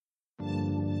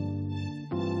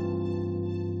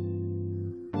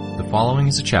The following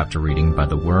is a chapter reading by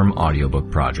the Worm Audiobook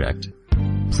Project.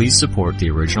 Please support the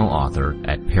original author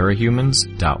at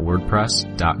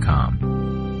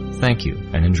parahumans.wordpress.com. Thank you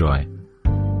and enjoy.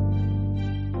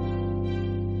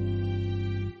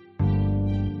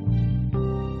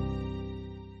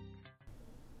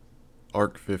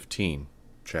 Arc 15,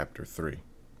 Chapter 3.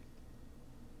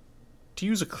 To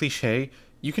use a cliché,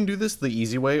 you can do this the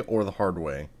easy way or the hard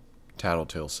way,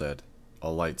 Tattletale said,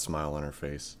 a light smile on her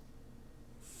face.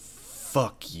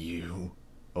 Fuck you,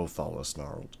 Othala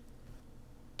snarled.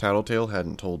 Tattletale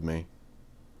hadn't told me.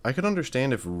 I could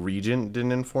understand if Regent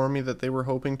didn't inform me that they were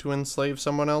hoping to enslave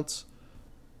someone else,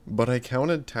 but I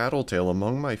counted Tattletale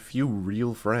among my few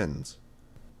real friends.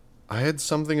 I had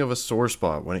something of a sore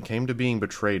spot when it came to being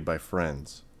betrayed by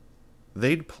friends.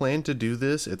 They'd planned to do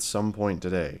this at some point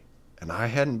today, and I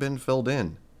hadn't been filled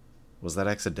in. Was that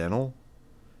accidental?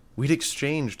 We'd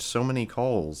exchanged so many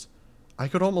calls, I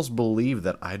could almost believe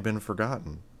that I'd been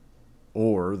forgotten,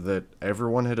 or that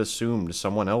everyone had assumed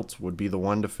someone else would be the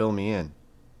one to fill me in.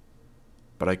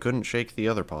 But I couldn't shake the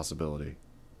other possibility.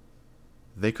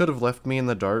 They could have left me in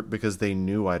the dark because they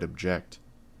knew I'd object.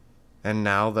 And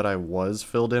now that I was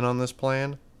filled in on this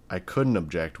plan, I couldn't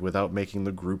object without making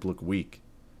the group look weak.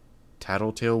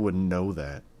 Tattletale would know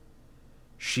that.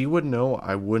 She would know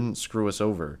I wouldn't screw us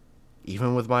over,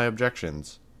 even with my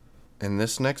objections. And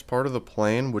this next part of the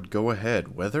plan would go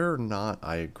ahead, whether or not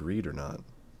I agreed or not.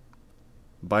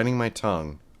 Biting my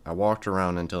tongue, I walked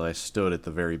around until I stood at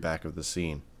the very back of the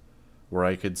scene, where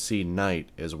I could see Knight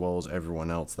as well as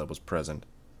everyone else that was present.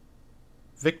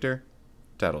 "Victor,"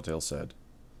 Tattletale said.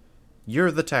 "You're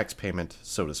the tax payment,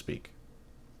 so to speak.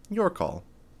 Your call."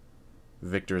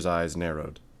 Victor's eyes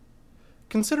narrowed.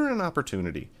 "Consider it an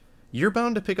opportunity. You're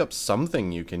bound to pick up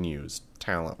something you can use,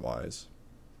 talent-wise."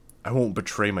 "I won't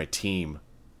betray my team."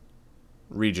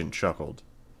 Regent chuckled,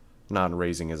 not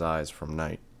raising his eyes from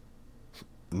Knight.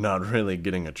 "Not really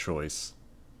getting a choice.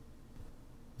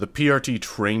 The PRT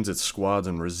trains its squads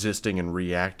in resisting and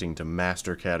reacting to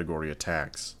master category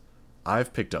attacks.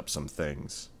 I've picked up some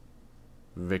things."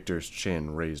 Victor's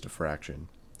chin raised a fraction.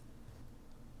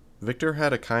 Victor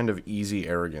had a kind of easy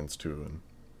arrogance to him.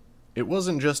 It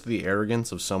wasn't just the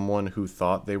arrogance of someone who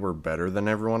thought they were better than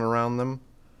everyone around them.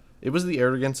 It was the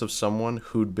arrogance of someone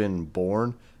who'd been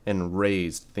born and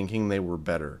raised thinking they were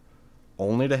better,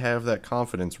 only to have that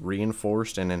confidence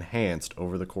reinforced and enhanced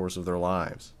over the course of their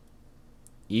lives.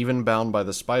 Even bound by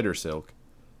the spider silk,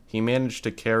 he managed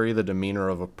to carry the demeanor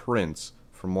of a prince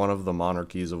from one of the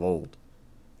monarchies of old,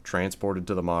 transported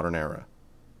to the modern era.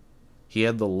 He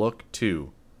had the look,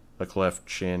 too, a cleft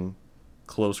chin,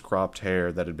 close-cropped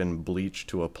hair that had been bleached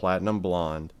to a platinum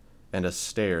blonde, and a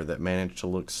stare that managed to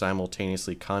look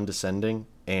simultaneously condescending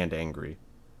and angry.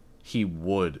 He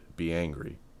would be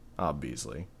angry,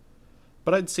 obviously.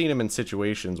 But I'd seen him in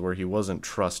situations where he wasn't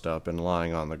trussed up and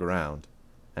lying on the ground,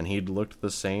 and he'd looked the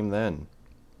same then.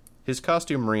 His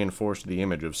costume reinforced the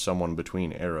image of someone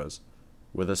between eras,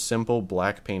 with a simple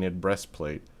black-painted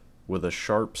breastplate with a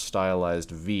sharp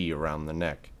stylized V around the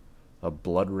neck, a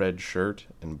blood-red shirt,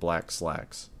 and black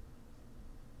slacks.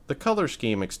 The color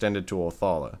scheme extended to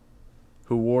Othala,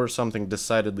 who wore something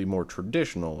decidedly more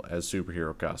traditional as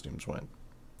superhero costumes went.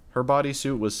 Her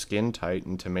bodysuit was skin-tight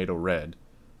and tomato red,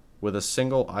 with a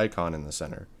single icon in the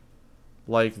center.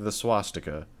 Like the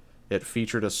swastika, it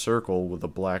featured a circle with a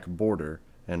black border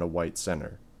and a white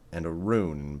center, and a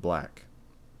rune in black.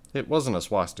 It wasn't a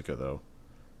swastika, though,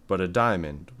 but a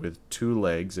diamond with two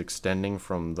legs extending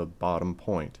from the bottom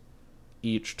point,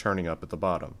 each turning up at the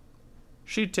bottom.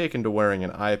 She'd taken to wearing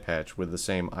an eye patch with the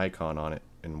same icon on it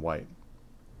in white.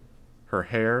 Her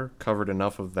hair covered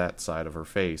enough of that side of her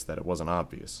face that it wasn't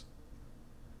obvious.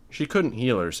 She couldn't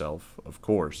heal herself, of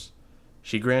course.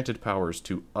 She granted powers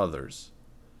to others.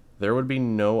 There would be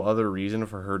no other reason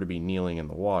for her to be kneeling in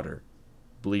the water,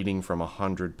 bleeding from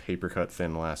 100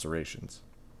 paper-cut-thin lacerations.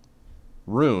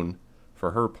 Rune,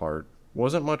 for her part,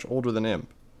 wasn't much older than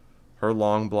Imp. Her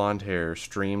long blonde hair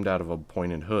streamed out of a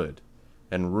pointed hood,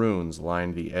 and runes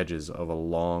lined the edges of a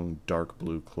long, dark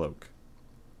blue cloak.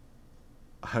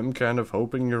 "I'm kind of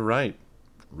hoping you're right,"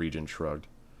 Regent shrugged.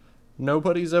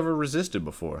 "Nobody's ever resisted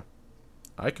before.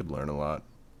 I could learn a lot."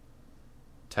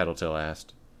 Tattletale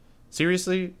asked,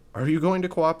 "Seriously, are you going to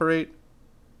cooperate?"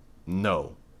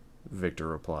 "No," Victor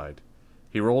replied.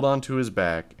 He rolled onto his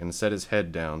back and set his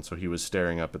head down so he was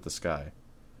staring up at the sky.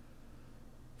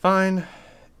 "Fine.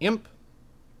 Imp."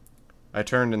 I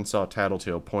turned and saw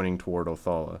Tattletale pointing toward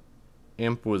Othala.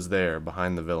 Imp was there,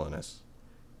 behind the villainess.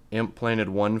 Imp planted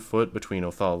one foot between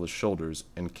Othala's shoulders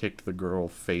and kicked the girl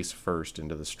face first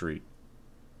into the street.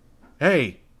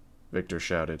 "Hey!" Victor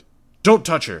shouted. "Don't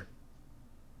touch her!"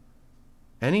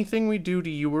 Anything we do to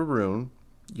you or Rune,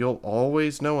 you'll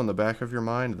always know in the back of your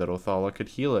mind that Othala could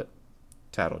heal it,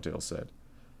 Tattletale said.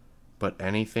 But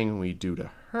anything we do to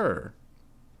her...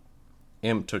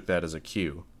 Imp took that as a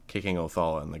cue, kicking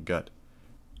Othala in the gut.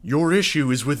 Your issue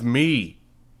is with me!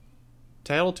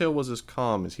 Tattletale was as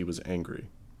calm as he was angry.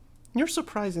 You're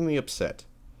surprisingly upset.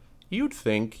 You'd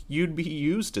think you'd be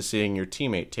used to seeing your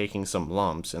teammate taking some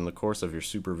lumps in the course of your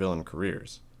supervillain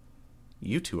careers.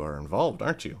 You two are involved,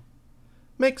 aren't you?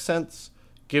 Makes sense,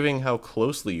 given how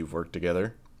closely you've worked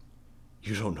together.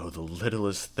 You don't know the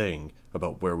littlest thing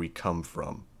about where we come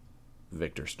from,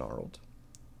 Victor snarled.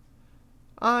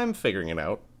 I'm figuring it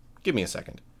out. Give me a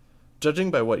second. Judging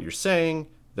by what you're saying,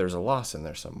 there's a loss in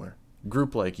there somewhere.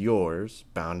 Group like yours,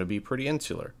 bound to be pretty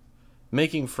insular.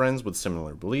 Making friends with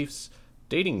similar beliefs,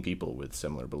 dating people with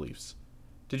similar beliefs.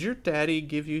 Did your daddy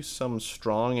give you some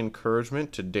strong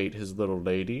encouragement to date his little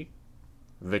lady?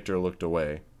 Victor looked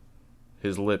away,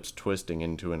 his lips twisting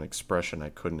into an expression I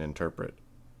couldn't interpret.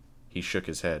 He shook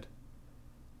his head.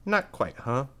 Not quite,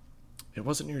 huh? It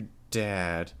wasn't your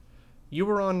dad. You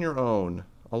were on your own,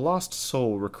 a lost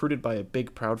soul recruited by a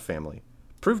big proud family.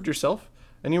 Proved yourself,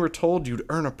 and you were told you'd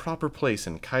earn a proper place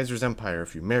in Kaiser's empire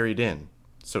if you married in,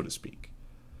 so to speak.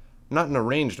 Not an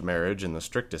arranged marriage in the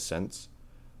strictest sense,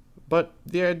 but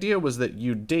the idea was that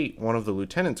you'd date one of the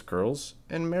lieutenant's girls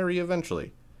and marry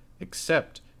eventually,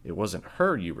 except it wasn't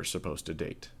her you were supposed to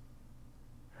date.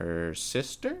 Her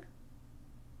sister?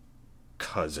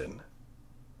 Cousin.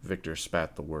 Victor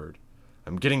spat the word.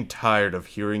 I'm getting tired of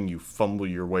hearing you fumble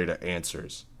your way to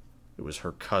answers. It was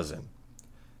her cousin.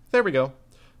 There we go.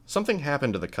 Something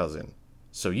happened to the cousin,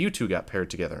 so you two got paired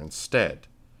together instead.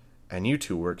 And you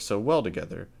two work so well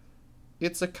together.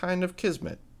 It's a kind of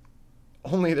kismet.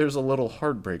 Only there's a little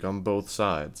heartbreak on both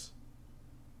sides.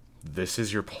 This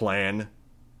is your plan?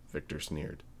 Victor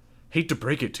sneered. Hate to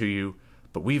break it to you,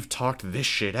 but we've talked this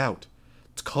shit out.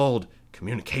 It's called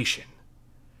communication.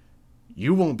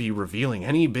 You won't be revealing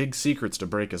any big secrets to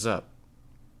break us up.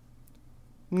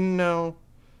 No,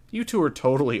 you two are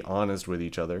totally honest with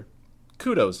each other.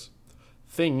 Kudos.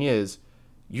 Thing is,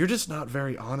 you're just not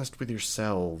very honest with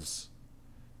yourselves.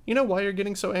 You know why you're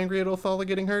getting so angry at Othala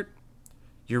getting hurt?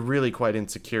 You're really quite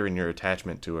insecure in your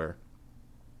attachment to her.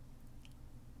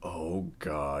 Oh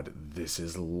God, this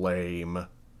is lame.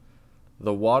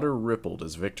 The water rippled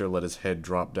as Victor let his head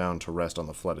drop down to rest on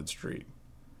the flooded street.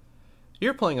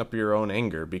 You're playing up your own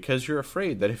anger because you're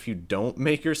afraid that if you don't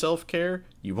make yourself care,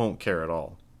 you won't care at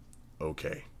all.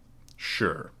 Okay,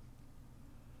 sure.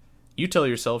 You tell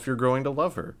yourself you're growing to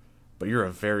love her, but you're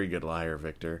a very good liar,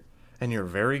 Victor, and you're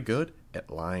very good at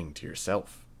lying to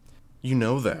yourself. You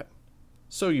know that.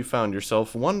 So you found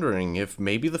yourself wondering if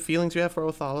maybe the feelings you have for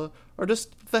Othala are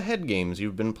just the head games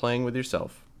you've been playing with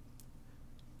yourself.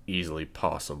 Easily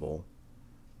possible.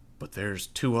 But there's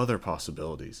two other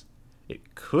possibilities.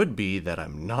 It could be that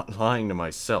I'm not lying to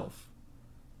myself.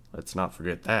 Let's not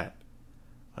forget that.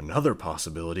 Another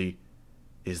possibility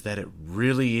is that it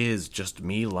really is just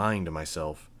me lying to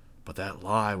myself, but that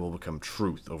lie will become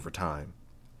truth over time.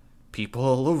 People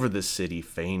all over this city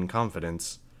feign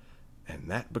confidence, and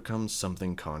that becomes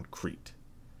something concrete.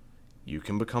 You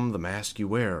can become the mask you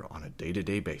wear on a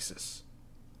day-to-day basis.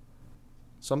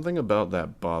 Something about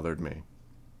that bothered me.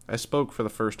 I spoke for the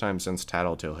first time since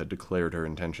Tattletale had declared her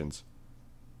intentions.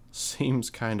 Seems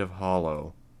kind of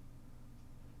hollow.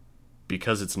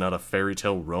 Because it's not a fairy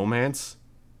tale romance?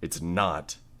 It's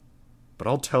not. But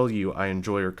I'll tell you, I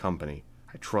enjoy her company.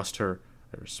 I trust her,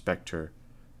 I respect her,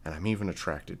 and I'm even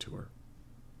attracted to her.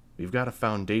 We've got a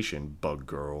foundation, Bug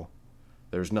Girl.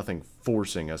 There's nothing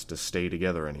forcing us to stay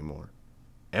together anymore.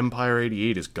 Empire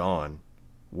 88 is gone.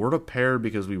 We're a pair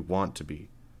because we want to be.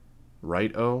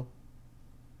 Right, O?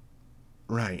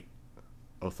 Right.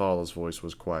 Othala's voice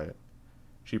was quiet.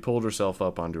 She pulled herself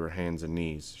up onto her hands and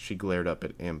knees. She glared up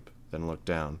at Imp, then looked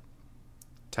down.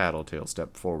 Tattletale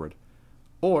stepped forward.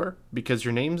 Or because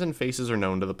your names and faces are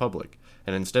known to the public,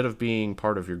 and instead of being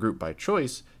part of your group by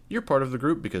choice, you're part of the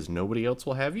group because nobody else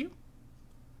will have you?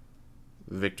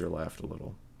 Victor laughed a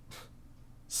little.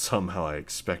 Somehow I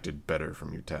expected better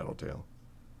from you, Tattletale.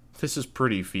 This is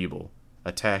pretty feeble.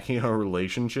 Attacking our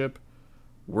relationship?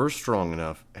 We're strong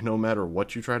enough, and no matter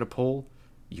what you try to pull,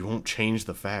 you won't change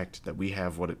the fact that we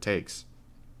have what it takes.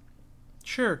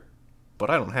 Sure, but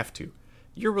I don't have to.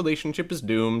 Your relationship is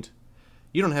doomed.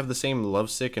 You don't have the same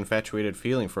lovesick, infatuated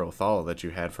feeling for Othala that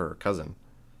you had for her cousin.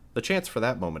 The chance for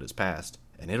that moment is past,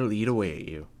 and it'll eat away at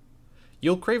you.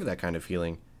 You'll crave that kind of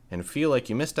feeling, and feel like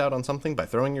you missed out on something by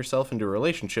throwing yourself into a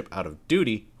relationship out of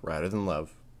duty rather than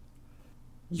love.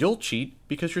 You'll cheat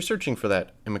because you're searching for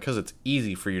that, and because it's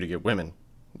easy for you to get women.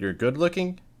 You're good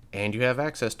looking, And you have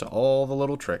access to all the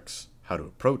little tricks, how to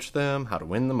approach them, how to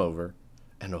win them over.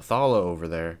 And Othala over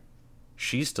there,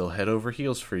 she's still head over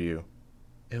heels for you.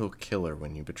 It'll kill her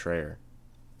when you betray her.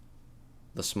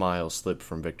 The smile slipped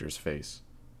from Victor's face.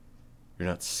 You're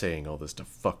not saying all this to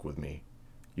fuck with me.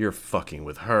 You're fucking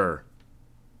with her.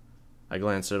 I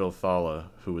glanced at Othala,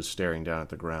 who was staring down at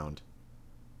the ground.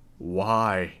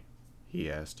 Why? He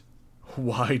asked.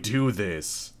 Why do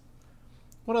this?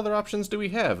 What other options do we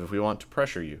have if we want to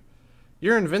pressure you?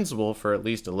 You're invincible for at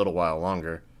least a little while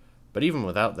longer, but even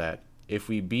without that, if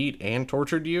we beat and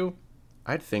tortured you,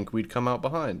 I'd think we'd come out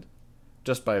behind,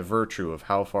 just by virtue of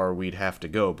how far we'd have to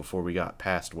go before we got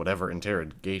past whatever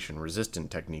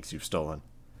interrogation-resistant techniques you've stolen.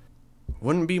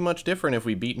 Wouldn't be much different if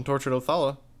we beat and tortured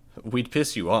Othala. We'd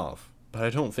piss you off, but I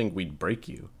don't think we'd break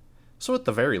you. So at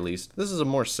the very least, this is a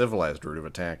more civilized route of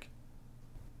attack.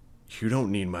 You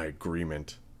don't need my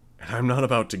agreement, and I'm not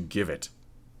about to give it.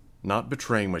 Not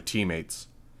betraying my teammates.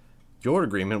 Your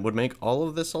agreement would make all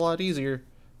of this a lot easier.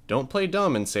 Don't play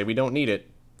dumb and say we don't need it.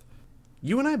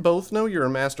 You and I both know you're a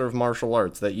master of martial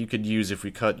arts that you could use if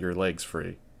we cut your legs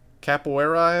free.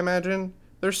 Capoeira, I imagine?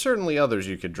 There's certainly others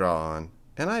you could draw on,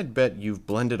 and I'd bet you've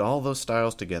blended all those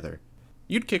styles together.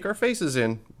 You'd kick our faces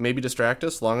in, maybe distract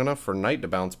us long enough for Knight to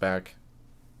bounce back.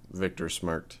 Victor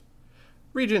smirked.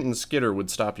 Regent and Skitter would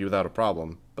stop you without a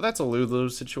problem, but that's a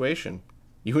lose-lose situation.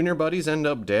 You and your buddies end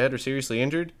up dead or seriously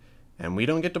injured, and we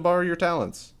don't get to borrow your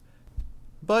talents.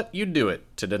 But you'd do it,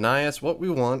 to deny us what we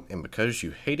want, and because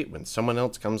you hate it when someone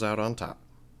else comes out on top.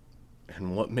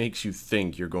 And what makes you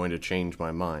think you're going to change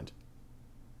my mind?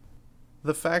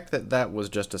 The fact that that was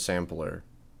just a sampler.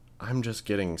 I'm just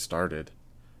getting started.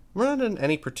 We're not in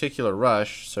any particular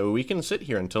rush, so we can sit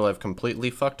here until I've completely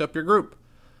fucked up your group.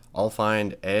 I'll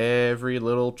find every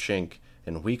little chink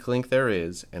and weak link there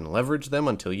is, and leverage them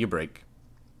until you break.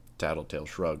 Tattletale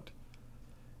shrugged.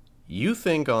 You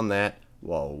think on that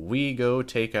while we go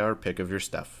take our pick of your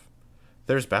stuff.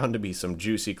 There's bound to be some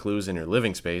juicy clues in your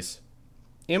living space.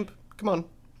 Imp, come on.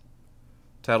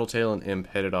 Tattletale and Imp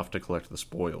headed off to collect the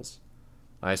spoils.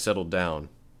 I settled down,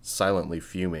 silently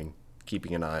fuming,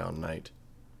 keeping an eye on Knight.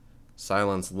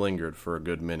 Silence lingered for a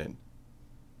good minute.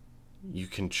 You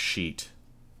can cheat,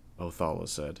 Othala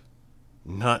said.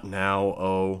 Not now,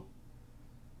 O.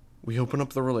 We open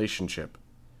up the relationship.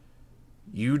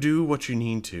 You do what you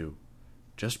need to.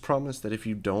 Just promise that if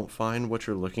you don't find what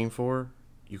you're looking for,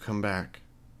 you come back.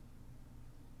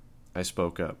 I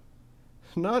spoke up.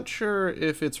 Not sure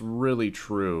if it's really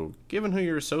true, given who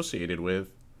you're associated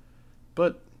with.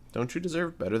 But don't you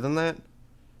deserve better than that?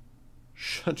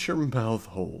 Shut your mouth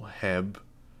hole, Heb,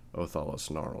 Othala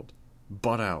snarled.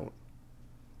 Butt out.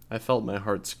 I felt my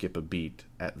heart skip a beat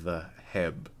at the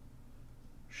Heb.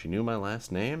 She knew my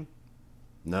last name?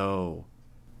 No.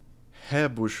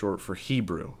 Heb was short for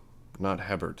Hebrew, not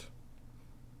Hebert.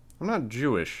 I'm not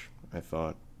Jewish, I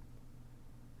thought.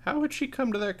 How had she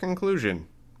come to that conclusion?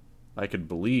 I could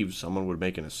believe someone would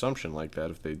make an assumption like that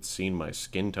if they'd seen my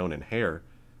skin tone and hair,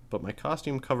 but my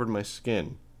costume covered my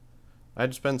skin.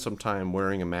 I'd spent some time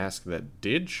wearing a mask that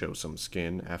did show some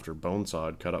skin after Bonesaw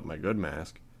had cut up my good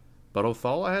mask, but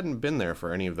Othala hadn't been there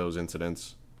for any of those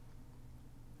incidents.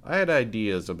 I had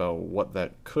ideas about what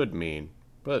that could mean,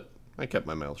 but I kept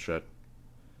my mouth shut.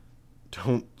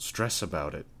 Don't stress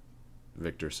about it,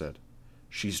 Victor said.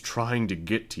 She's trying to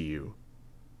get to you.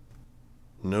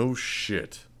 No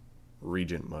shit,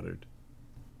 Regent muttered.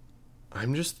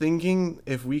 I'm just thinking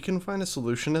if we can find a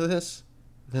solution to this,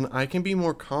 then I can be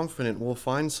more confident we'll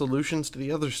find solutions to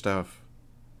the other stuff.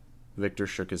 Victor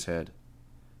shook his head.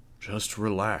 Just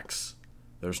relax.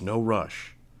 There's no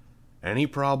rush. Any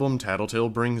problem Tattletale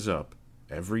brings up,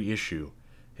 every issue,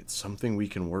 it's something we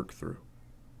can work through.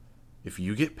 If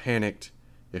you get panicked,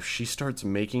 if she starts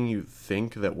making you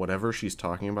think that whatever she's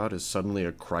talking about is suddenly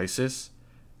a crisis,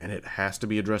 and it has to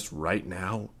be addressed right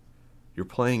now, you're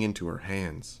playing into her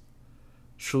hands.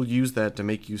 She'll use that to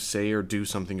make you say or do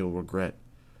something you'll regret.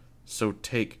 So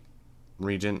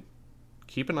Regent,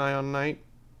 keep an eye on Knight,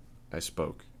 I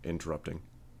spoke, interrupting.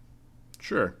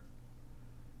 Sure.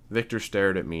 Victor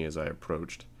stared at me as I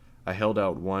approached. I held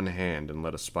out one hand and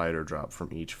let a spider drop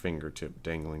from each fingertip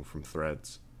dangling from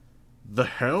threads. The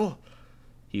hell?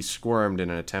 He squirmed in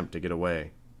an attempt to get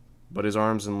away, but his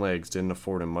arms and legs didn't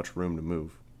afford him much room to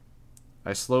move.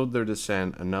 I slowed their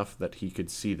descent enough that he could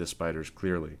see the spiders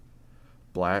clearly.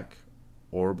 Black,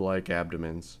 orb-like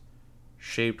abdomens,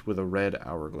 shaped with a red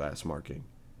hourglass marking.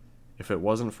 If it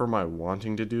wasn't for my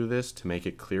wanting to do this to make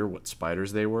it clear what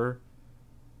spiders they were,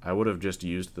 I would have just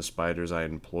used the spiders I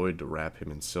employed to wrap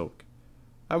him in silk.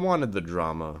 I wanted the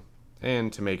drama,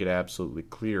 and to make it absolutely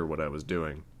clear what I was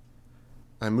doing.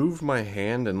 I moved my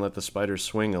hand and let the spiders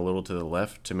swing a little to the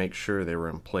left to make sure they were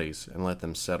in place and let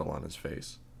them settle on his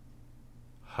face.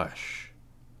 Hush,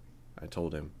 I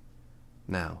told him.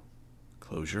 Now,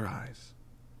 close your eyes.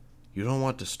 You don't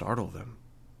want to startle them,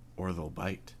 or they'll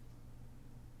bite.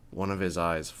 One of his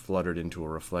eyes fluttered into a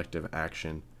reflective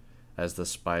action as the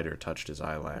spider touched his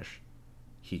eyelash.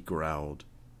 He growled,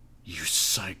 "You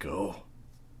psycho,"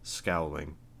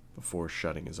 scowling before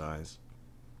shutting his eyes.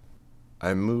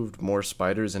 I moved more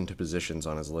spiders into positions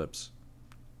on his lips.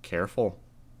 "Careful,"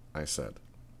 I said.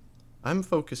 "I'm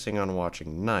focusing on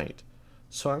watching Night,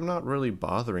 so I'm not really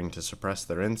bothering to suppress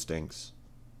their instincts.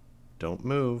 Don't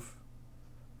move."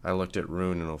 I looked at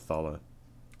Rune and Othala.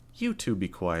 "You two be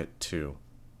quiet too.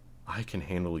 I can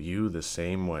handle you the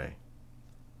same way."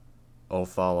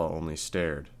 Othala only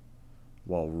stared,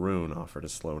 while Rune offered a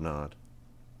slow nod.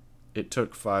 It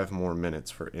took 5 more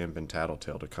minutes for Imp and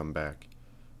Tattletale to come back,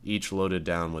 each loaded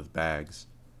down with bags.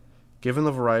 Given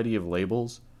the variety of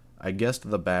labels, I guessed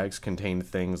the bags contained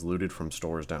things looted from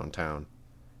stores downtown.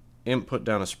 Imp put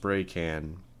down a spray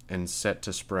can and set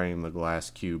to spraying the glass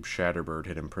cube Shatterbird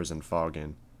had imprisoned Fog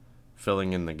in,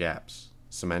 filling in the gaps,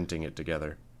 cementing it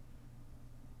together.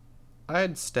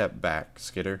 "I'd step back,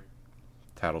 Skitter,"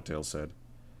 Tattletale said.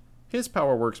 "His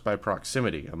power works by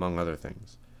proximity, among other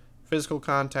things. Physical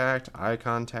contact, eye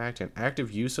contact, and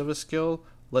active use of a skill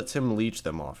lets him leech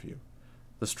them off you.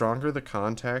 The stronger the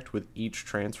contact with each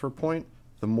transfer point,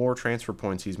 the more transfer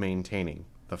points he's maintaining,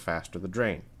 the faster the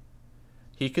drain.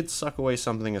 He could suck away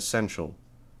something essential,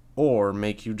 or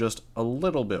make you just a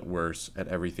little bit worse at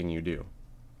everything you do."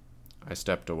 I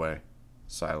stepped away,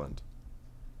 silent.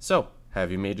 "So,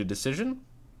 have you made a decision?"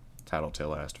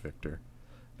 Tattletale asked Victor.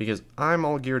 "Because I'm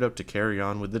all geared up to carry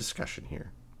on with the discussion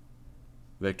here."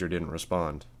 Victor didn't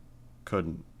respond.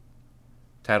 Couldn't.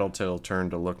 Tattletale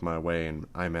turned to look my way, and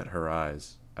I met her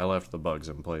eyes. I left the bugs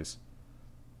in place.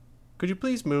 "Could you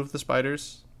please move the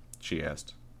spiders?" she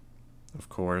asked. Of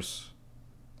course.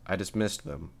 I dismissed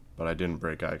them, but I didn't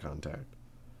break eye contact.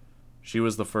 She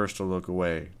was the first to look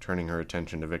away, turning her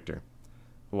attention to Victor.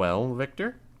 "Well,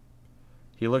 Victor?"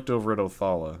 He looked over at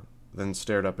Othala, then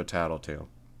stared up at Tattletale.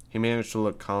 He managed to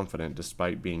look confident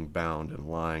despite being bound and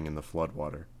lying in the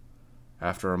floodwater.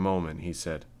 After a moment, he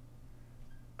said,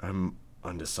 "I'm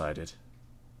undecided."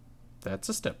 "That's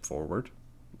a step forward,"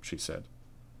 she said.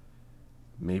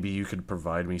 "Maybe you could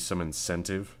provide me some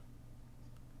incentive?"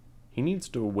 He needs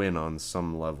to win on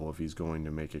some level if he's going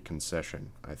to make a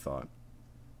concession, I thought.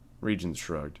 Regent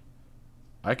shrugged.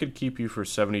 "I could keep you for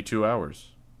 72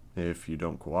 hours, if you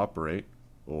don't cooperate,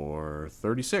 or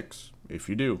 36, if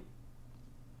you do."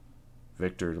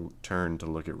 Victor turned to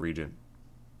look at Regent.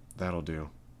 "That'll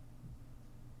do."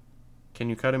 "Can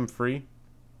you cut him free?"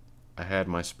 I had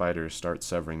my spiders start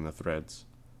severing the threads.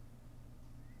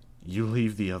 "You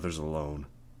leave the others alone,"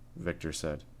 Victor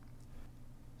said.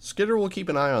 "Skitter will keep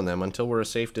an eye on them until we're a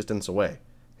safe distance away,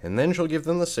 and then she'll give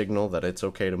them the signal that it's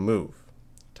okay to move,"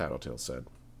 Tattletale said.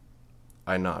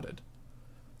 I nodded.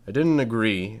 I didn't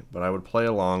agree, but I would play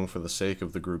along for the sake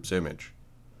of the group's image,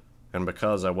 and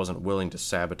because I wasn't willing to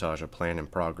sabotage a plan in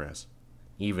progress,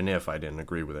 even if I didn't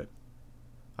agree with it.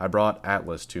 I brought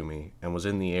Atlas to me and was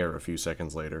in the air a few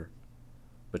seconds later.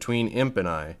 Between Imp and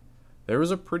I, there was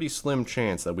a pretty slim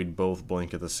chance that we'd both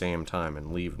blink at the same time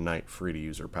and leave Night free to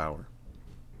use her power.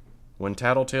 When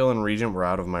Tattletale and Regent were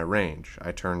out of my range,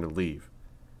 I turned to leave.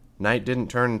 Night didn't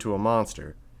turn into a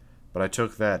monster, but I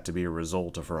took that to be a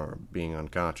result of her being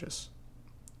unconscious.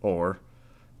 Or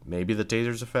maybe the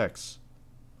taser's effects.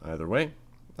 Either way,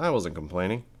 I wasn't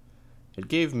complaining. It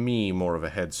gave me more of a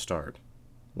head start.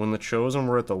 When the Chosen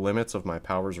were at the limits of my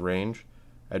power's range,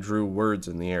 I drew words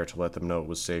in the air to let them know it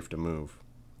was safe to move.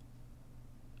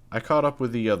 I caught up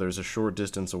with the others a short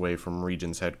distance away from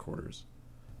Regent's headquarters.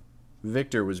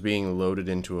 Victor was being loaded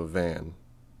into a van,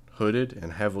 hooded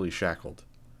and heavily shackled.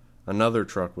 Another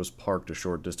truck was parked a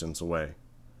short distance away.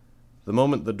 The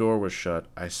moment the door was shut,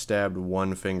 I stabbed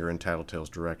one finger in Tattletale's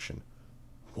direction.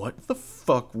 "What the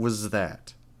fuck was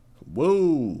that?"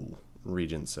 "Whoa,"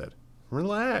 Regent said.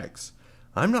 "Relax.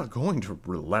 I'm not going to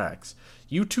relax.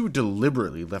 You two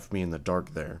deliberately left me in the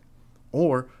dark there.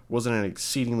 Or was it an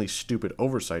exceedingly stupid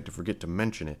oversight to forget to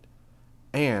mention it?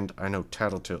 And I know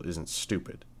Tattletale isn't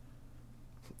stupid."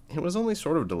 "It was only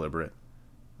sort of deliberate.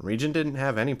 Regent didn't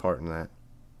have any part in that."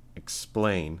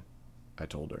 "Explain," I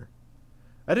told her.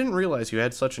 "I didn't realize you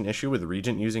had such an issue with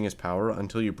Regent using his power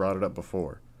until you brought it up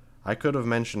before. I could have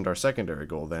mentioned our secondary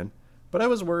goal then, but I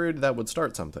was worried that would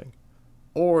start something.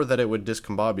 Or that it would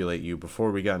discombobulate you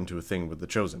before we got into a thing with the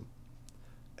Chosen."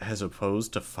 "As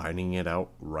opposed to finding it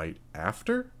out right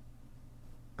after?"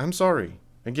 "I'm sorry.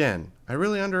 Again, I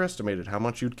really underestimated how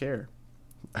much you'd care.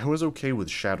 I was okay with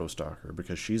Shadowstalker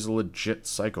because she's a legit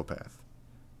psychopath.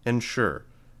 And sure,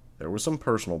 there was some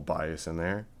personal bias in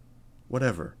there.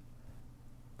 Whatever.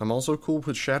 I'm also cool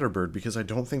with Shatterbird because I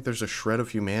don't think there's a shred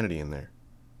of humanity in there.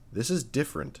 This is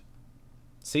different.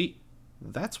 See,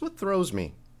 that's what throws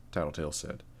me, Tattletale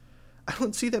said. I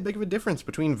don't see that big of a difference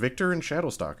between Victor and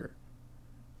Shadowstalker.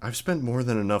 I've spent more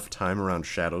than enough time around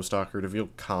Shadowstalker to feel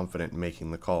confident in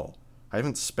making the call. I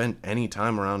haven't spent any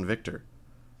time around Victor.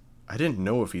 I didn't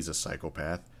know if he's a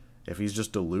psychopath, if he's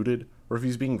just deluded, or if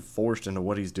he's being forced into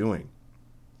what he's doing.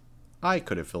 I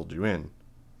could have filled you in.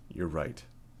 You're right,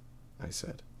 I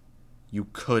said. You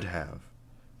could have.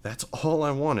 That's all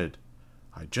I wanted.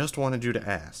 I just wanted you to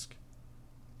ask.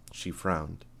 She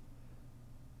frowned.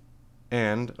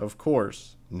 And, of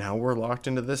course, now we're locked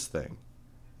into this thing.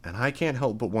 And I can't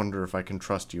help but wonder if I can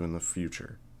trust you in the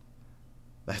future.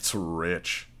 That's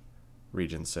rich,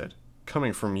 Regent said.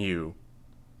 Coming from you.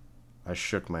 I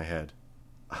shook my head.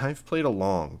 I've played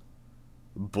along.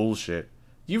 Bullshit.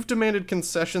 You've demanded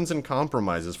concessions and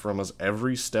compromises from us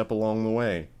every step along the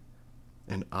way.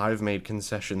 And I've made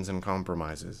concessions and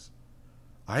compromises.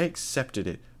 I accepted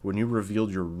it when you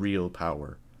revealed your real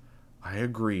power. I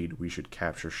agreed we should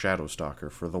capture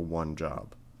Shadowstalker for the one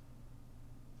job.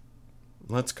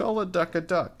 Let's call a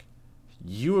duck.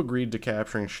 You agreed to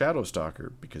capturing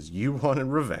Shadowstalker because you wanted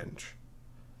revenge.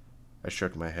 I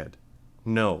shook my head.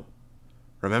 No.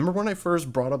 Remember when I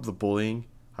first brought up the bullying?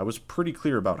 I was pretty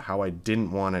clear about how I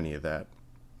didn't want any of that.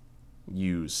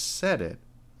 You said it,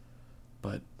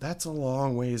 but that's a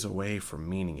long ways away from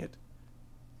meaning it.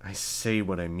 I say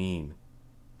what I mean.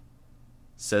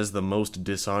 Says the most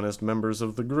dishonest members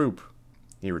of the group,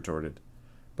 he retorted.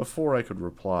 Before I could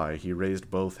reply, he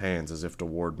raised both hands as if to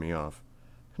ward me off.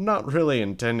 Not really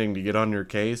intending to get on your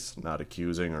case, not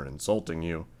accusing or insulting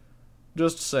you.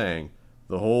 Just saying,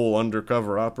 the whole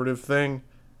undercover operative thing,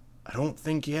 I don't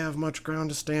think you have much ground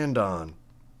to stand on.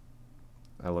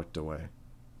 I looked away.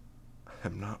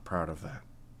 I'm not proud of that.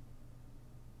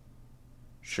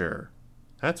 Sure,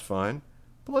 that's fine,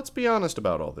 but let's be honest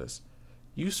about all this.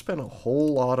 You spent a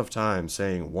whole lot of time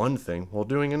saying one thing while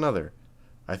doing another.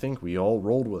 I think we all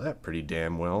rolled with that pretty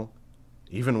damn well.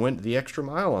 Even went the extra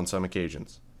mile on some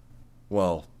occasions.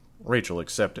 Well, Rachel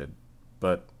accepted.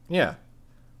 But, yeah.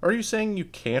 Are you saying you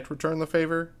can't return the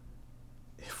favor?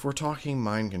 If we're talking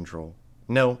mind control.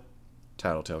 No,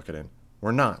 Tattletale cut in.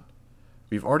 We're not.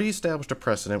 We've already established a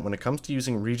precedent when it comes to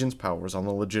using Regent's powers on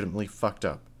the legitimately fucked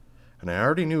up. And I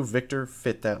already knew Victor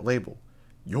fit that label.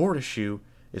 Your issue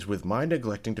is with my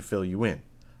neglecting to fill you in.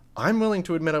 I'm willing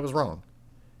to admit I was wrong.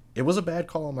 It was a bad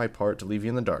call on my part to leave you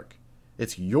in the dark.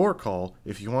 It's your call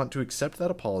if you want to accept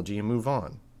that apology and move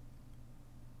on.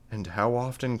 And how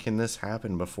often can this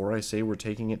happen before I say we're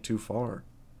taking it too far?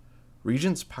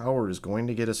 Regent's power is going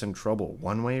to get us in trouble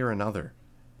one way or another.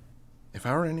 If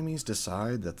our enemies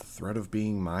decide that the threat of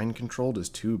being mind-controlled is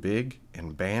too big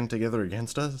and band together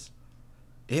against us,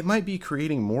 it might be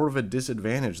creating more of a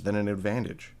disadvantage than an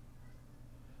advantage.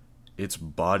 It's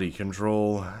body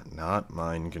control, not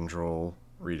mind control,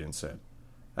 Regent said.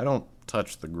 I don't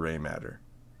touch the gray matter.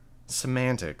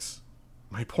 Semantics.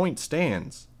 My point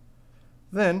stands.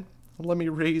 Then, let me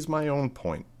raise my own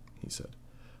point, he said.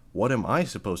 What am I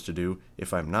supposed to do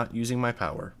if I'm not using my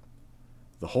power?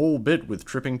 The whole bit with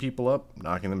tripping people up,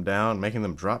 knocking them down, making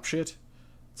them drop shit?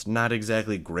 It's not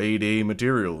exactly grade A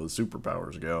material as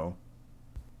superpowers go.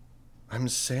 I'm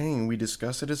saying we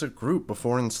discuss it as a group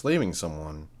before enslaving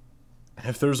someone. And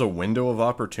if there's a window of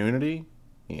opportunity,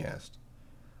 he asked,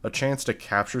 a chance to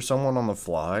capture someone on the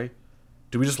fly,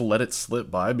 do we just let it slip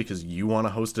by because you want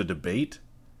to host a debate?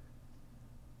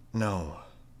 No,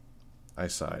 I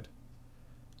sighed.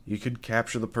 You could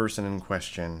capture the person in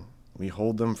question. We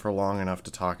hold them for long enough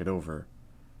to talk it over,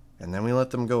 and then we let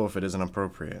them go if it isn't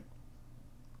appropriate.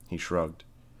 He shrugged.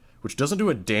 Which doesn't do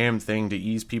a damn thing to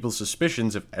ease people's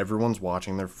suspicions if everyone's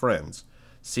watching their friends,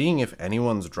 seeing if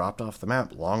anyone's dropped off the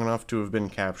map long enough to have been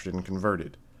captured and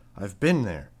converted. I've been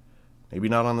there. Maybe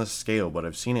not on this scale, but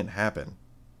I've seen it happen.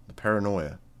 The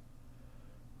paranoia.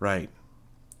 Right.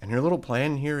 And your little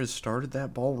plan here has started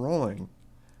that ball rolling.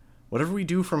 Whatever we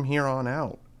do from here on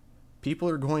out, people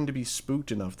are going to be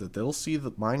spooked enough that they'll see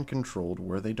the mind controlled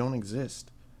where they don't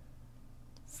exist.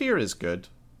 Fear is good,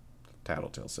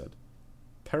 Tattletale said.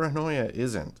 Paranoia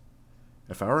isn't.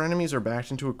 If our enemies are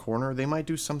backed into a corner, they might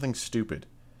do something stupid.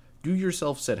 You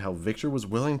yourself said how Victor was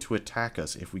willing to attack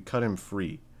us if we cut him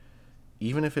free,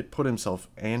 even if it put himself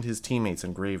and his teammates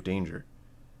in grave danger.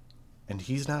 And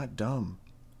he's not dumb.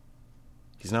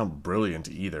 He's not brilliant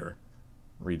either,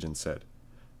 Regent said.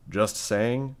 Just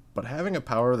saying, but having a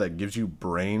power that gives you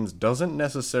brains doesn't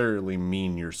necessarily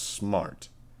mean you're smart.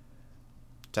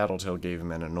 Tattletale gave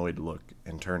him an annoyed look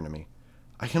and turned to me.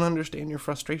 I can understand your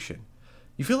frustration.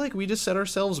 You feel like we just set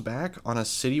ourselves back on a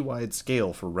citywide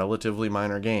scale for relatively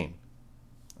minor gain.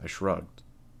 I shrugged.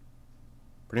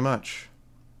 Pretty much.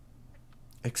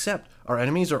 Except our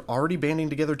enemies are already banding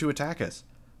together to attack us.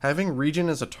 Having Regent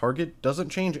as a target doesn't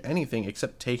change anything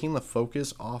except taking the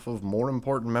focus off of more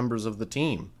important members of the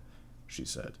team, she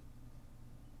said.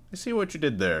 I see what you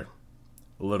did there.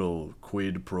 A little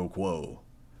quid pro quo,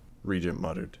 Regent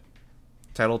muttered.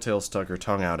 Tattletale stuck her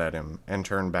tongue out at him and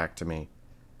turned back to me.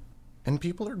 And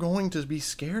people are going to be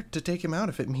scared to take him out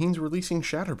if it means releasing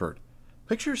Shatterbird.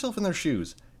 Picture yourself in their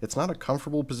shoes. It's not a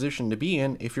comfortable position to be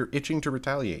in if you're itching to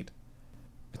retaliate.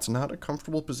 It's not a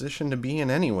comfortable position to be in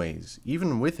anyways,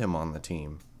 even with him on the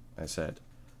team, I said,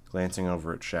 glancing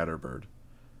over at Shatterbird.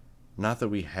 Not that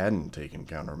we hadn't taken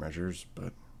countermeasures,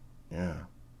 but yeah.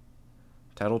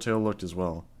 Tattletale looked as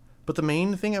well. But the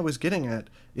main thing I was getting at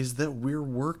is that we're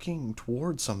working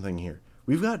towards something here.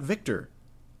 We've got Victor.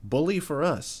 Bully for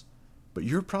us. But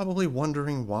you're probably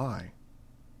wondering why.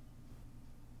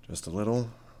 Just a little.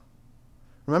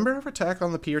 Remember our attack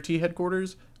on the PRT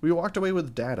headquarters? We walked away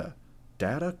with data.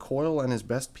 Data Coil and his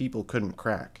best people couldn't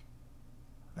crack.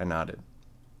 I nodded.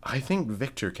 I think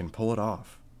Victor can pull it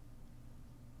off.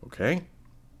 Okay.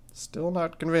 Still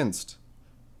not convinced.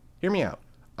 Hear me out.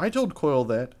 I told Coil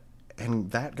that,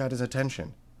 and that got his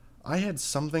attention. I had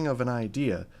something of an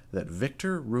idea that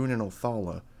Victor, Rune, and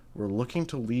Othala were looking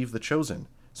to leave the Chosen,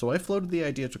 so I floated the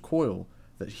idea to Coil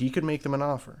that he could make them an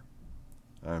offer.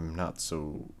 I'm not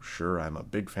so sure I'm a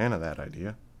big fan of that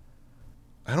idea.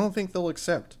 I don't think they'll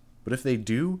accept. But if they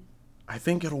do, I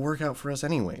think it'll work out for us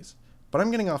anyways. But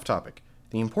I'm getting off topic.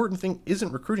 The important thing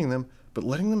isn't recruiting them, but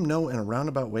letting them know in a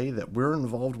roundabout way that we're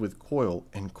involved with Coil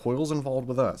and Coil's involved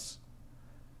with us.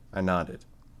 I nodded.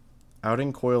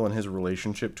 Outing Coil and his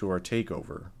relationship to our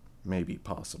takeover, maybe,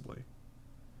 possibly.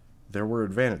 There were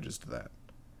advantages to that.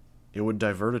 It would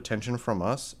divert attention from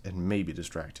us and maybe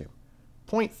distract him.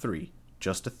 Point 3,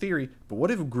 just a theory, but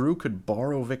what if Gru could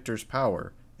borrow Victor's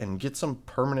power and get some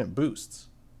permanent boosts?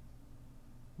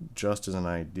 Just as an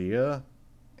idea,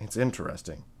 it's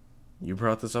interesting. You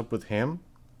brought this up with him?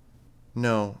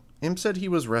 No, Imp said he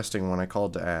was resting when I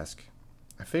called to ask.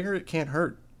 I figure it can't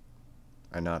hurt.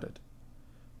 I nodded.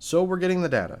 So we're getting the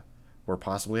data. We're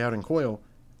possibly out in Coil,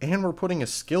 and we're putting a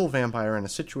skill vampire in a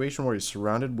situation where he's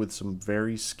surrounded with some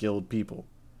very skilled people.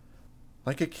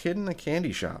 Like a kid in a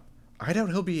candy shop. I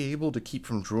doubt he'll be able to keep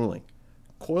from drooling.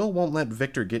 Coil won't let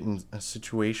Victor get in a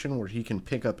situation where he can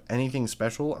pick up anything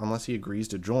special unless he agrees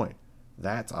to join.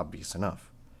 That's obvious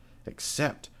enough.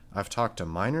 Except I've talked to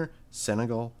Miner,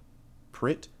 Senegal,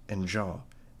 Prit, and Jaw,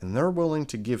 and they're willing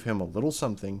to give him a little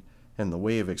something in the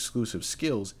way of exclusive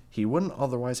skills he wouldn't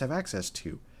otherwise have access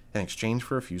to in exchange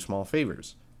for a few small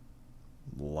favors.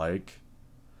 Like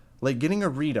getting a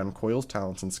read on Coil's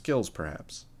talents and skills,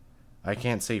 perhaps. I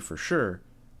can't say for sure,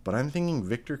 but I'm thinking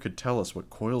Victor could tell us what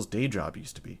Coil's day job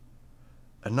used to be.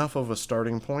 Enough of a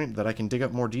starting point that I can dig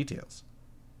up more details.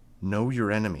 Know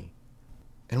your enemy.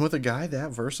 And with a guy that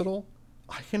versatile,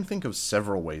 I can think of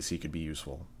several ways he could be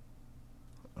useful.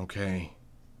 Okay,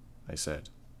 I said.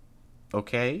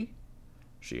 Okay?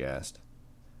 She asked.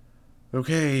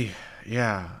 Okay,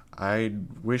 yeah, I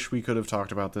wish we could have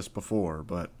talked about this before,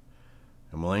 but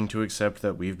I'm willing to accept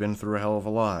that we've been through a hell of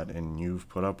a lot, and you've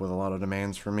put up with a lot of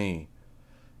demands from me.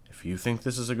 If you think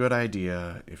this is a good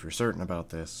idea, if you're certain about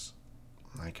this,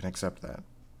 I can accept that.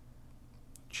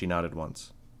 She nodded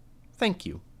once. Thank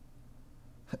you.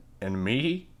 And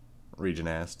me? Regent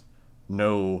asked.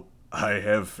 No, I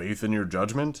have faith in your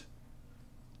judgment?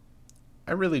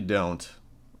 I really don't,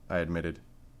 I admitted.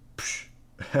 Psh,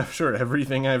 after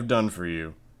everything I've done for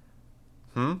you.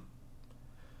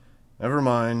 Never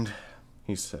mind,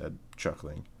 he said,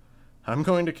 chuckling. I'm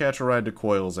going to catch a ride to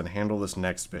Coil's and handle this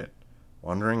next bit.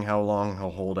 Wondering how long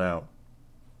he'll hold out.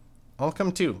 I'll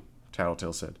come too,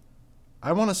 Tattletale said.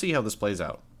 I want to see how this plays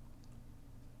out.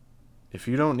 If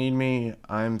you don't need me,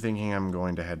 I'm thinking I'm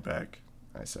going to head back,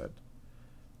 I said.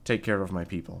 Take care of my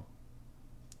people.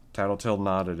 Tattletale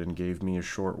nodded and gave me a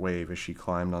short wave as she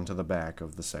climbed onto the back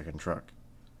of the second truck.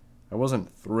 I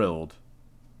wasn't thrilled,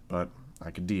 but I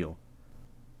could deal.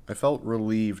 I felt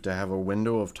relieved to have a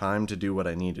window of time to do what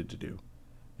I needed to do.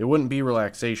 It wouldn't be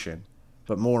relaxation,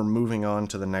 but more moving on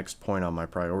to the next point on my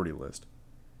priority list.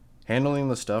 Handling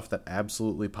the stuff that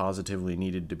absolutely positively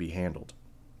needed to be handled.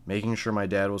 Making sure my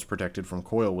dad was protected from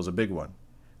Coil was a big one.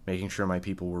 Making sure my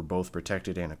people were both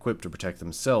protected and equipped to protect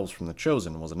themselves from the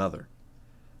Chosen was another.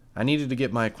 I needed to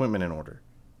get my equipment in order,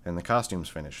 and the costumes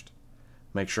finished.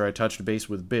 make sure I touched base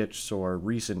with Bitch so our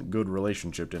recent good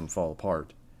relationship didn't fall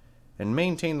apart, and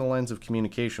maintain the lines of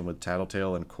communication with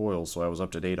Tattletale and Coil so I was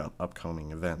up to date on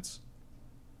upcoming events.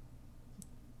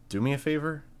 "Do me a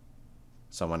favor?"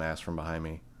 someone asked from behind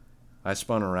me. I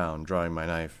spun around, drawing my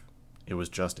knife. It was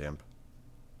just Imp.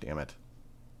 Damn it.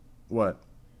 "What?"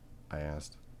 I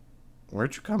asked.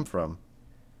 "Where'd you come from?"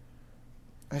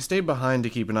 I stayed behind to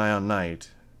keep an eye on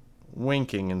Night,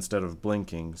 winking instead of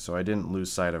blinking so I didn't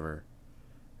lose sight of her.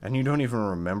 And you don't even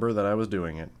remember that I was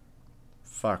doing it.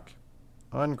 Fuck.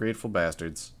 Ungrateful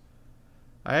bastards.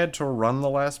 I had to run the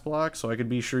last block so I could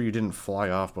be sure you didn't fly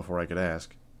off before I could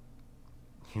ask.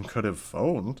 "You could have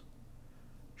phoned."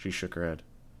 She shook her head.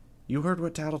 "You heard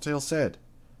what Tattletale said.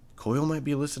 Coil might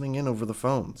be listening in over the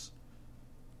phones.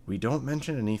 We don't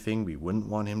mention anything we wouldn't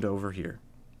want him to overhear."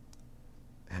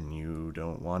 "And you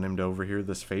don't want him to overhear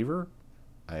this favor?"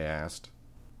 I asked,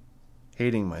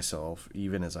 hating myself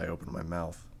even as I opened my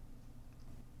mouth.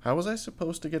 How was I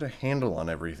supposed to get a handle on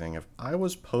everything if I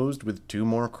was posed with 2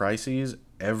 more crises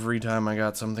every time I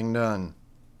got something done?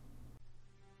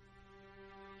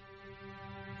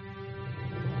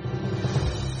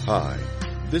 Hi,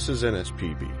 this is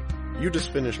NSPB. You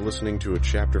just finished listening to a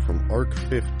chapter from Arc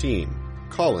 15,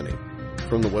 Colony,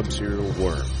 from the web serial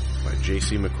Worm by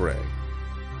J.C. McCrae.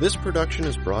 This production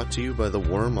is brought to you by the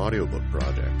Worm Audiobook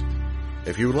Project.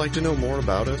 If you would like to know more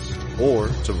about us, or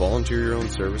to volunteer your own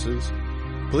services,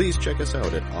 please check us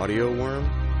out at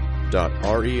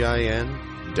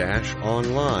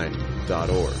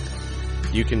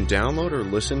audioworm.rein-online.org. You can download or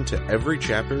listen to every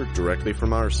chapter directly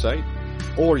from our site,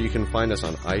 or you can find us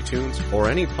on iTunes or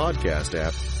any podcast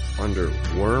app under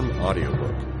Worm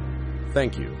Audiobook.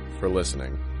 Thank you for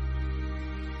listening.